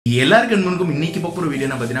எல்லாருக்கும் முன்னுக்கும் இன்னைக்கு பார்க்குற வீடியோ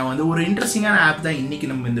பார்த்தீங்கன்னா வந்து ஒரு இன்ட்ரெஸ்டிங்கான ஆப் தான் இன்னைக்கு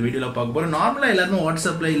நம்ம இந்த வீடியோவில் பார்க்க போகிறோம். நார்மலாக எல்லாரும்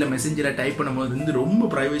வாட்ஸ்அப்பில் இல்லை மெசேஞ்சரை டைப் பண்ணும்போது வந்து ரொம்ப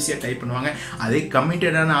ப்ரைவசியாக டைப் பண்ணுவாங்க. அதே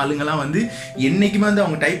கமிட்டடான ஆளுங்கெல்லாம் வந்து என்றைக்குமே வந்து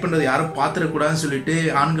அவங்க டைப் பண்ணுறது யாரும் பார்த்துடக்கூடாதுன்னு சொல்லிட்டு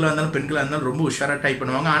ஆண்களாக இருந்தாலும் பெண்களாக இருந்தாலும் ரொம்ப உஷாராக டைப்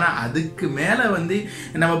பண்ணுவாங்க. ஆனால் அதுக்கு மேலே வந்து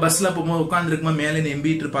நம்ம பஸ்ஸில் போகும்போது உட்காந்துருக்கும்போது மேலே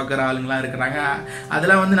எம்பிட்டு பார்க்குற ஆளுங்களாம் இருக்கிறாங்க.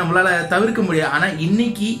 அதெல்லாம் வந்து நம்மளால் தவிர்க்க முடியாது. ஆனால்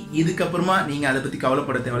இன்னைக்கு இதுக்கப்புறமா நீங்கள் அதை பற்றி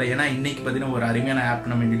கவலைப்பட தேவை. ஏன்னா இன்னைக்கு பார்த்தீங்கன்னா ஒரு அருமையான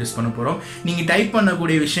ஆப் நம்ம இன்ட்ரடியூஸ் பண்ண போகிறோம். நீங்கள் டைப்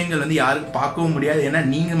பண்ணக்கூடிய விஷயங்கள் வந்து யாருக்கும் பார்க்கவும் முடியாது. ஏன்னா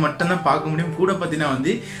நீங்க மட்டும்தான் பார்க்க முடியும். கூட பார்த்தீங்கன்னா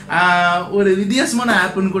வந்து ஒரு வித்தியாசமான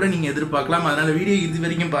ஆப்னு கூட நீங்க எதிர்பார்க்கலாம். அதனால வீடியோ இது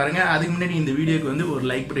வரைக்கும் பாருங்க. அதுக்கு முன்னாடி இந்த வீடியோக்கு வந்து ஒரு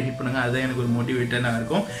லைக் பட்டன் ஹிட் பண்ணுங்க. அதுதான் எனக்கு ஒரு மோட்டிவேட்டனா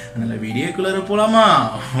இருக்கும். அதனால வீடியோக்குள்ளார போலாமா?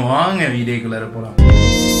 வாங்க வீடியோக்குள்ளார போலாம்.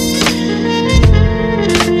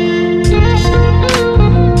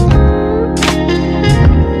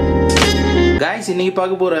 गाइस இன்னைக்கு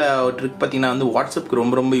பார்க்க போற ட்ரிக் பாத்தீங்கன்னா வந்து வாட்ஸ்அப்க்கு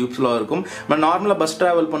ரொம்ப யூஸ்ஃபுல்லா இருக்கும். நம்ம நார்மலா பஸ்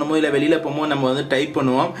டிராவல் பண்ணும்போது இல்ல வெளியில போகும்போது நம்ம வந்து டைப்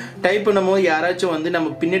பண்ணும்போது யாராச்சும் வந்து நம்ம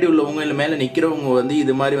பின்னாடி உள்ளவங்க இல்ல மேல நிக்கிறவங்க வந்து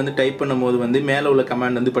இது மாதிரி வந்து டைப் பண்ணும்போது வந்து மேல உள்ள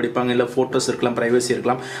கமாண்ட் வந்து படிப்பாங்க. இல்ல போட்டோஸ் இருக்கலாம், பிரைவசி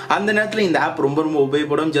இருக்கலாம். அந்த நேரத்துல இந்த ஆப் ரொம்ப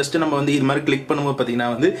உபயோகப்படும். ஜஸ்ட் நம்ம வந்து இது மாதிரி கிளிக் பண்ணும்போது பாத்தீங்கன்னா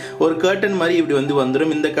வந்து ஒரு கர்டன் மாதிரி இப்படி வந்து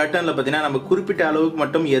வந்துடும். இந்த கர்டன்ல பாத்தீங்கன்னா நம்ம குறிப்பிட்ட அளவுக்கு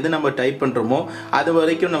மட்டும் எது நம்ம டைப் பண்றோமோ அது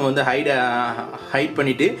வரைக்கும் நம்ம வந்து ஹைட்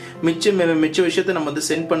பண்ணிட்டு மிச்ச விஷயத்தை நம்ம வந்து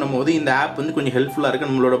சென்ட் பண்ணும்போது இந்த ஆப் வந்து கொஞ்சம் ஹெல்ப்ஃபுல்லா இருக்கு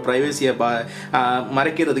நம்மளோட பிரைவசியை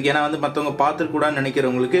மறைக்கிறதுக்கு. ஏன்னா வந்து மற்றவங்க பார்த்துக்கூடாதுன்னு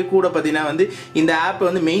நினைக்கிறவங்களுக்கு கூட பார்த்தீங்கன்னா வந்து இந்த ஆப்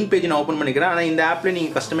வந்து மெயின் பேஜ் நான் ஓப்பன் பண்ணிக்கிறேன். ஆனால் இந்த ஆப்ல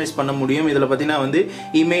நீங்க கஸ்டமைஸ் பண்ண முடியும். இதில் பார்த்தீங்கன்னா வந்து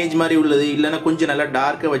இமேஜ் மாதிரி உள்ளது, இல்லைன்னா கொஞ்சம் நல்லா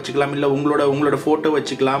டார்க்காக வச்சுக்கலாம், இல்லை உங்களோட ஃபோட்டோ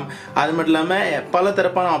வச்சுக்கலாம். அது மட்டும் இல்லாமல் பல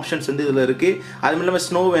தரப்பான ஆப்ஷன்ஸ் வந்து இதில் இருக்கு. அது மட்டும் இல்லாமல்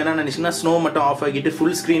ஸ்னோ வேணாம்னு நினைச்சீங்கன்னா ஸ்னோ மட்டும் ஆஃப் ஆகிட்டு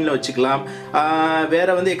ஃபுல் ஸ்க்ரீனில் வச்சுக்கலாம். வேற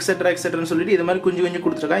வந்து எக்ஸெட்ரான்னு சொல்லிட்டு இது மாதிரி கொஞ்சம்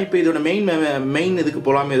கொடுத்துருக்காங்க. இப்போ இதோட மெயின் இதுக்கு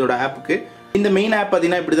போகலாம். இதோட ஆப்புக்கு இந்த மெயின் ஆப்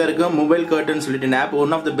பார்த்தீங்கன்னா இப்படி தான் இருக்கும். மொபைல் கர்டன் சொல்லிட்டு இந்த half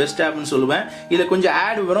one of the best ஆப்னு சொல்லுவேன். இதில் கொஞ்சம்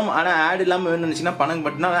ஆட் வரும். ஆனால் ஆட் இல்லாமல் வேணும்னு நினச்சிங்கன்னா பணம்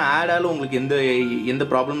கட்டினா ஆடாலும் உங்களுக்கு எந்த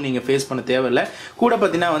ப்ராப்ளம் நீங்கள் ஃபேஸ் பண்ண தேவையில்லை. கூட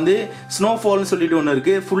பார்த்தீங்கன்னா வந்து ஸ்னோஃபால்னு சொல்லிட்டு ஒன்று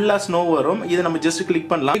இருக்குது. ஃபுல்லாக ஸ்னோ வரும். இதை நம்ம ஜஸ்ட்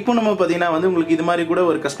கிளிக் பண்ணலாம். கிளிக் பண்ணும்போது பார்த்தீங்கன்னா வந்து உங்களுக்கு இது மாதிரி கூட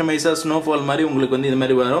ஒரு கஸ்டமைஸாக ஸ்னோஃபால் மாதிரி உங்களுக்கு வந்து இது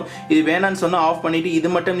மாதிரி வரும். இது வேணான்னு சொன்னால் ஆஃப் பண்ணிட்டு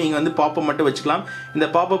இது மட்டும் நீங்கள் வந்து பாப்பப் மட்டும் வச்சுக்கலாம். இந்த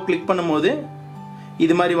பாப்பப் கிளிக் பண்ணும்போது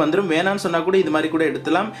இது மாதிரி வந்துடும். வேணான்னு சொன்னா கூட இது மாதிரி கூட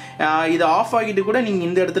எடுத்துலாம். இது ஆஃப் ஆகிட்டு கூட நீங்க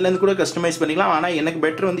இந்த இடத்துல இருந்து கூட கஸ்டமைஸ் பண்ணிக்கலாம். ஆனா எனக்கு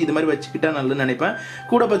பெட்டர் வந்து இது மாதிரி வச்சுக்கிட்டா நல்லதுன்னு நினைப்பேன்.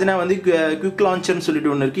 கூட பாத்தீங்கன்னா வந்து குவிக் லான்ச்சர்னு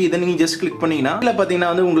சொல்லிட்டு ஒன்று இருக்கு. இதை நீங்க ஜஸ்ட் கிளிக் பண்ணீங்கன்னா இல்ல பாத்தீங்கன்னா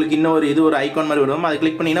வந்து உங்களுக்கு ஒரு ஐகான் மாதிரி வரும். அதை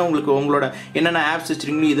கிளிக் பண்ணீங்கன்னா உங்களுக்கு உங்களோட என்னென்ன ஆப்ஸ்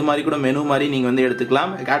வச்சிருக்கீங்களோ இது மாதிரி கூட மெனு மாதிரி நீங்க வந்து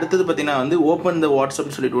எடுத்துக்கலாம். அடுத்தது பாத்தீங்கன்னா வந்து ஓப்பன் த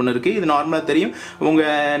வாட்ஸ்அப் சொல்லிட்டு ஒன்று இருக்கு. இது நார்மலா தெரியும். உங்க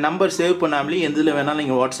நம்பர் சேவ் பண்ணாமலே எதுல வேணாலும்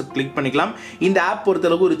நீங்க வாட்ஸ்அப் கிளிக் பண்ணிக்கலாம். இந்த ஆப்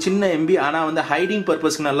பொறுத்தளவுக்கு ஒரு சின்ன எம்பி, ஆனா வந்து ஹைடிங்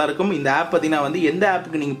பர்பஸ்க்கு நல்லா இருக்கும். இந்த ஆப் பாத்தீங்கன்னா வந்து எந்த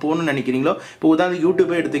ஆப்புக்கு நீங்க போகணும்னு நினைக்கிறீங்களோ, இப்போ உதாரணத்துக்கு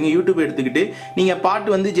யூடியூப் எடுத்துக்கிட்டு நீங்க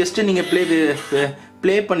பாட்டு வந்து ஜஸ்ட் நீங்க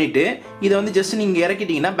ப்ளே பண்ணிட்டு இதை வந்து ஜஸ்ட் நீங்க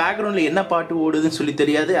இறக்கிட்டீங்கன்னா பேக்ரவுண்ட்ல என்ன பாட்டு ஓடுதுன்னு சொல்லி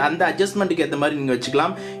தெரியாது. அந்த அட்ஜஸ்ட்மெண்ட்டுக்கு ஏற்ற மாதிரி நீங்க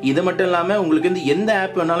வச்சுக்கலாம். இது மட்டும் இல்லாம உங்களுக்கு வந்து எந்த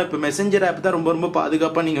ஆப் வேணாலும், இப்போ மெசேஞ்சர் ஆப் தான் ரொம்ப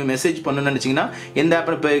பாதுகாப்பா நீங்க மெசேஜ் பண்ணணும்னு நினைச்சீங்கன்னா எந்த ஆப்,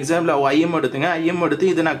 இப்போ எக்ஸாம்பிள் ஐஎம் எடுத்து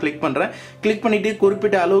இதை நான் கிளிக் பண்றேன். கிளிக் பண்ணிட்டு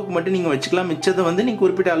குறிப்பிட்ட அளவுக்கு மட்டும் நீங்க வச்சுக்கலாம். மிச்சத்தை வந்து நீங்க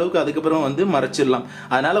குறிப்பிட்ட அளவுக்கு அதுக்கப்புறம் வந்து மறைச்சிடலாம்.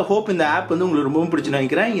 அதனால ஹோப் இந்த ஆப் வந்து உங்களுக்கு ரொம்பவும் பிடிச்சு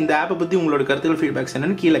நினைக்கிறேன். இந்த ஆப்பை பத்தி உங்களோட கருத்துக்கள் ஃபீட்பேக்ஸ்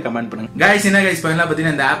என்னன்னு கீழே கமெண்ட் பண்ணுங்க. கைஸ் என்ன கைஸ்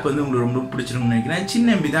பார்த்தீங்கன்னா இந்த ஆப் வந்து உங்களுக்கு ரொம்ப பிடிச்சிருக்கும்னு நினைக்கிறேன்.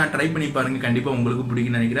 சின்ன எம்பி தான், ட்ரை பண்ணி பாருங்க. கண்டிப்பா உங்களுக்கு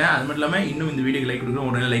பிடிக்கும்னு நினைக்கிறேன். அது மட்டும் இல்லாம இன்னும் இந்த வீடியோக்கு லைக் கொடுங்க.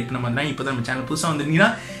 உடனே லைக் பண்ண மாதிரி இப்பதான் நம்ம சேனல் புதுசா வந்திருக்கீங்கன்னா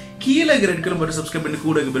கீழே ரெட் கலர் பட்டன் சப்ஸ்கிரைப் பண்ணி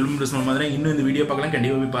கூட பெல் பிரஸ் பண்ண மாதிரி இன்னும் இந்த வீடியோ பார்க்கலாம்.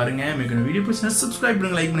 கண்டிப்பா போய் பாருங்க. மேற்கொண்டு வீடியோ பிடிச்சா சப்ஸ்கிரைப்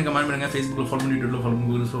பண்ணுங்க, லைக் பண்ணுங்க, கமெண்ட் பண்ணுங்க, Facebookல ஃபாலோ பண்ணி, ட்விட்டர்ல ஃபாலோ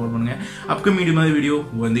பண்ணுங்க, கூகுள்ல ஃபாலோ பண்ணுங்க. அப்கமிங் வீடியோ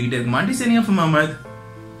வந்துகிட்டே இருக்கு. மாண்டி சேனியா ஃப்ரம் அஹமத்.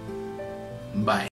 பை.